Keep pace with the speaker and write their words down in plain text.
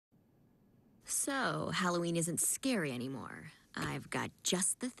So, Halloween isn't scary anymore. I've got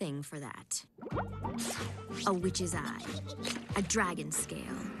just the thing for that. A witch's eye, a dragon's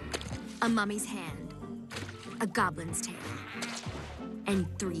scale, a mummy's hand, a goblin's tail, and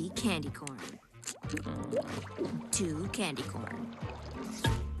 3 candy corn. 2 candy corn.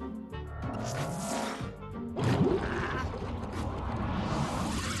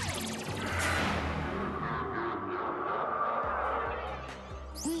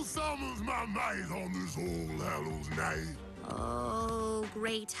 Who summons my might on this All Hallows night? Oh,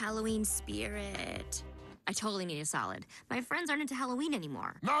 great Halloween spirit. I totally need a solid. My friends aren't into Halloween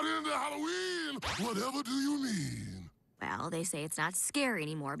anymore. Not into Halloween? Whatever do you mean? Well, they say it's not scary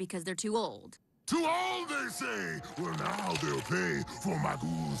anymore because they're too old. Too old, they say. Well, now they'll pay for my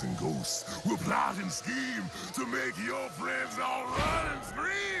ghouls and ghosts. We'll plot and scheme to make your friends all run and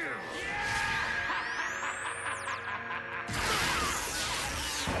scream.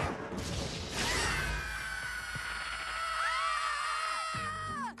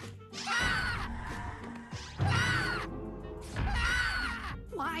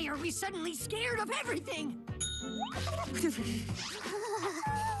 Why are we suddenly scared of everything?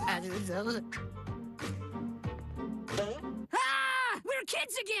 We're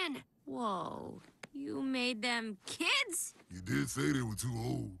kids again! Whoa, you made them kids? You did say they were too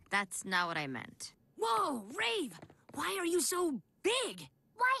old. That's not what I meant. Whoa, Rave! Why are you so big?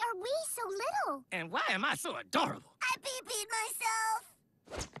 Why are we so little? And why am I so adorable? I pee-peed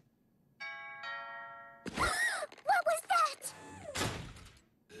myself. What was that?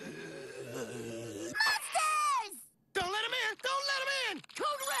 Monsters! Don't let him in! Don't let him in!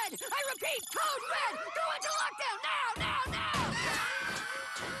 Code Red! I repeat, Code Red! Go into lockdown now, now, now!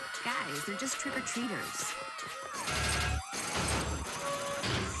 Guys, they're just trick-or-treaters.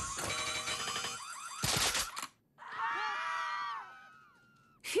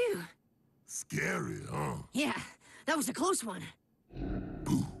 Phew. Scary, huh? Yeah, that was a close one.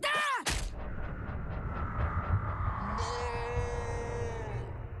 Boo. Ah!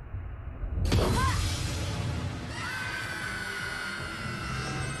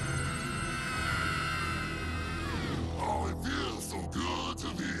 Oh, it feels so good to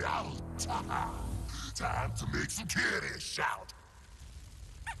be out. Time to make some kitties shout.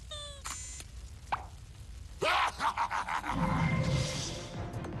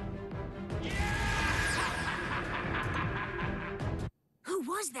 Who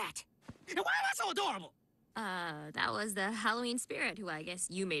was that? And why am I so adorable? That was the Halloween spirit who I guess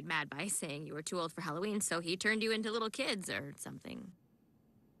you made mad by saying you were too old for Halloween, so he turned you into little kids or something.